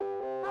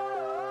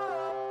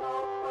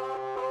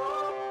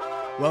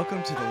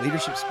Welcome to the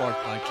Leadership Spark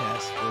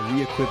podcast, where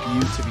we equip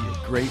you to be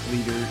a great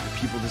leader your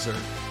people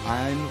deserve.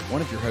 I'm one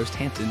of your hosts,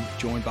 Hampton,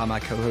 joined by my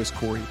co-host,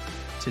 Corey.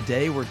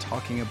 Today, we're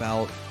talking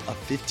about a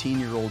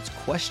 15-year-old's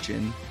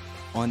question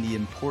on the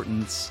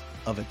importance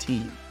of a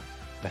team.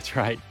 That's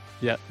right.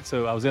 Yeah.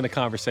 So I was in a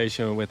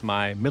conversation with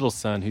my middle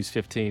son, who's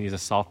 15. He's a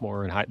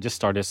sophomore and just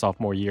started his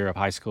sophomore year of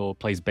high school,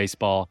 plays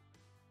baseball.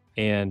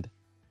 And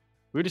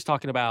we were just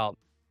talking about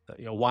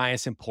why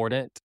it's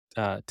important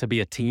to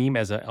be a team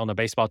on a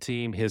baseball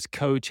team. His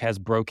coach has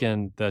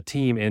broken the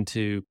team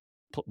into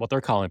what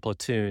they're calling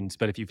platoons.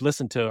 But if you've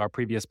listened to our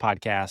previous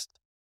podcast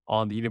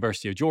on the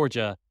University of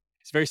Georgia,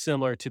 it's very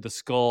similar to the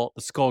skull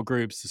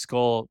groups, the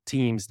skull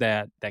teams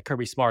that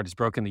Kirby Smart has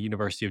broken the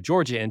University of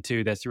Georgia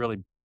into. That's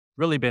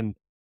really been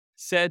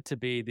said to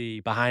be the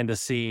behind the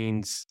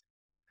scenes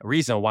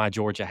reason why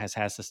Georgia has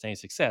had sustained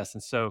success.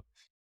 And so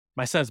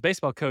my son's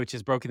baseball coach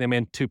has broken them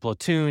into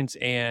platoons,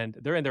 and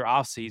they're in their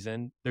off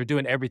season. They're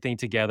doing everything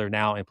together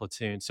now in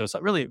platoons. So it's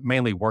really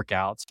mainly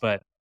workouts,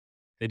 but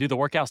they do the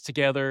workouts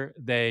together.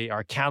 They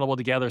are accountable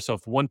together. So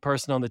if one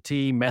person on the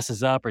team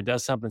messes up or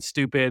does something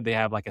stupid, they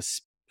have like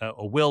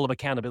a wheel of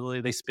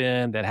accountability they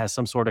spin that has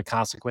some sort of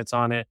consequence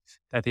on it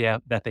that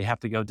they have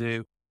to go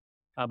do.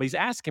 But he's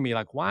asking me,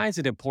 like, why is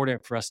it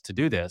important for us to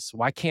do this?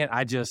 Why can't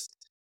I just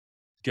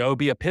go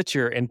be a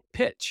pitcher and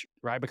pitch,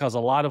 right? Because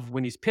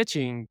when he's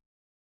pitching,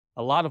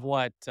 a lot of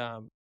what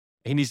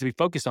he needs to be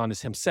focused on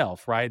is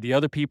himself, right? The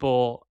other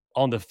people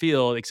on the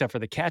field, except for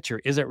the catcher,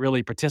 isn't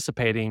really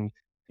participating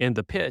in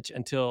the pitch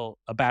until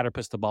a batter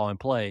puts the ball in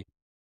play.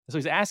 So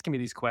he's asking me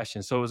these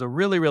questions. So it was a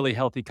really, really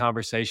healthy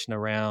conversation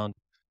around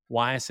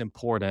why it's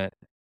important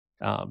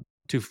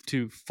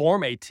to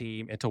form a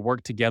team and to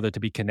work together to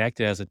be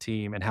connected as a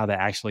team, and how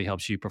that actually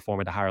helps you perform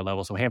at a higher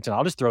level. So Hampton,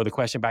 I'll just throw the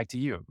question back to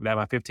you that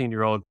my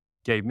 15-year-old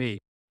gave me.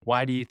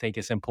 Why do you think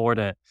it's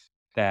important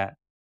that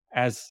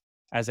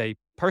as a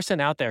person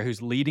out there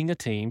who's leading a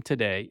team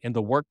today in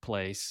the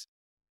workplace,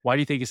 why do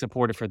you think it's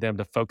important for them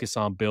to focus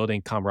on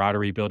building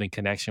camaraderie, building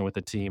connection with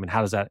the team, and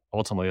how does that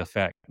ultimately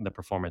affect the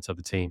performance of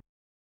the team?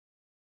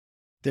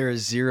 There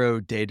is zero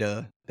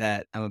data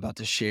that I'm about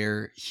to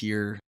share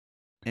here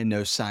and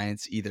no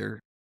science either,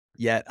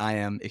 yet I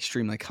am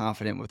extremely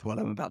confident with what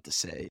I'm about to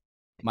say.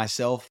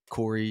 Myself,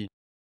 Corey,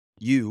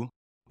 you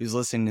who's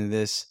listening to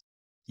this,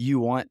 you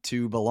want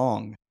to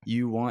belong.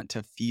 You want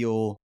to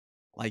feel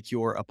like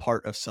you're a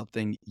part of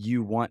something.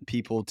 You want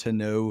people to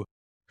know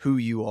who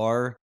you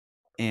are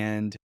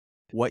and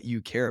what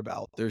you care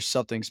about. There's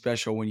something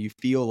special when you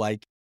feel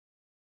like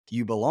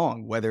you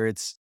belong, whether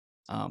it's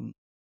on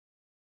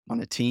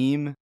a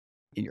team,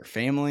 in your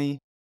family,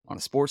 on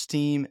a sports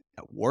team,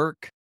 at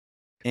work.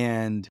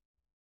 And,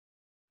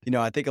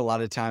 I think a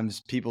lot of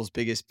times people's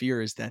biggest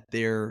fear is that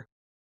they're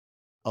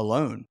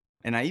alone.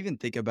 And I even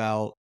think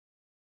about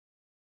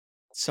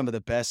some of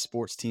the best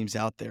sports teams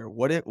out there.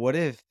 What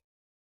if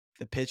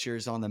the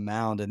pitcher's on the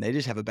mound and they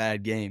just have a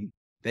bad game?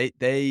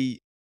 They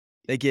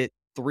get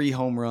 3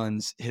 home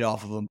runs hit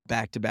off of them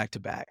back to back to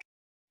back.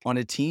 On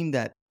a team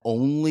that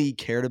only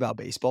cared about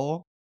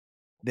baseball,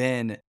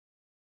 then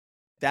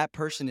that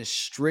person is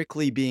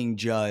strictly being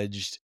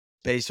judged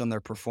based on their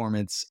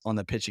performance on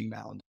the pitching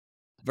mound.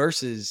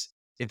 Versus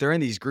if they're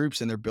in these groups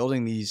and they're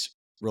building these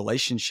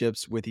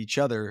relationships with each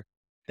other,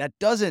 that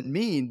doesn't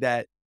mean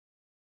that,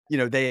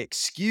 they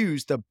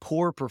excuse the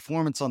poor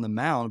performance on the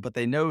mound, but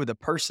they know the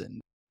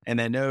person and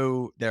they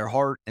know their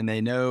heart and they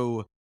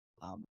know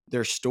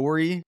their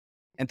story.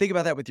 And think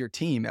about that with your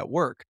team at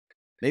work.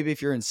 Maybe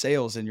if you're in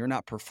sales and you're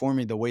not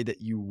performing the way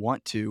that you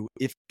want to,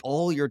 if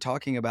all you're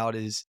talking about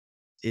is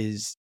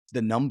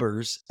the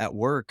numbers at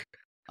work,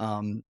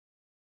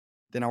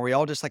 then are we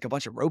all just like a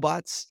bunch of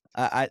robots?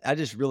 I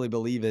just really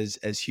believe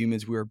as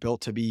humans, we are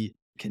built to be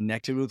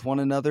connected with one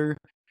another.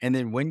 And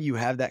then when you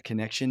have that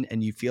connection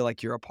and you feel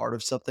like you're a part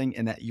of something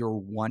and that you're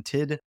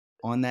wanted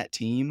on that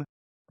team,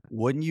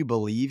 wouldn't you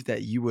believe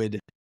that you would,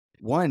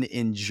 one,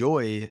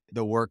 enjoy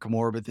the work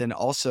more, but then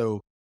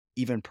also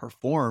even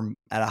perform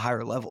at a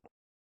higher level?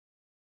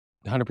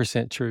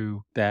 100%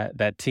 true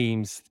that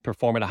teams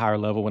perform at a higher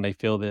level when they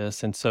feel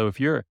this. And so if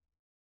you're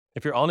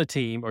on a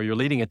team or you're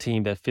leading a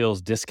team that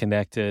feels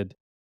disconnected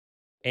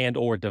and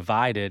or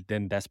divided,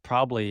 then that's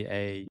probably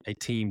a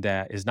team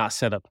that is not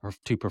set up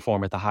to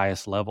perform at the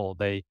highest level.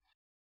 They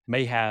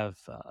may have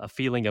a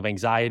feeling of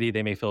anxiety.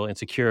 They may feel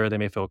insecure. They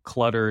may feel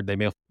cluttered. They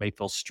may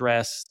feel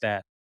stressed.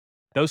 That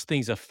those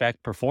things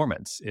affect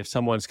performance. If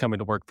someone's coming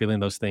to work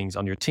feeling those things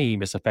on your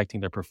team, it's affecting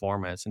their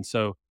performance. And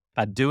so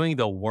by doing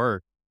the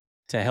work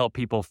to help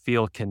people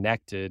feel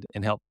connected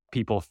and help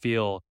people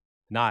feel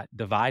not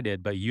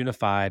divided, but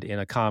unified in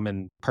a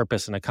common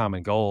purpose and a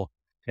common goal,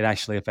 it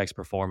actually affects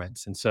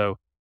performance. And so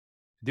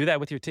do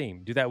that with your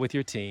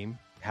team.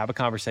 Have a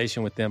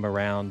conversation with them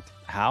around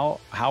how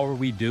are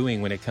we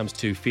doing when it comes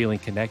to feeling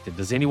connected?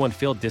 Does anyone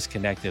feel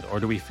disconnected,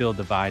 or do we feel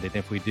divided? And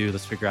if we do,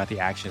 let's figure out the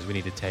actions we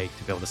need to take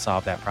to be able to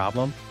solve that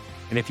problem.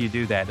 And if you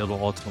do that,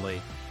 it'll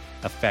ultimately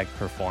affect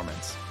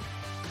performance.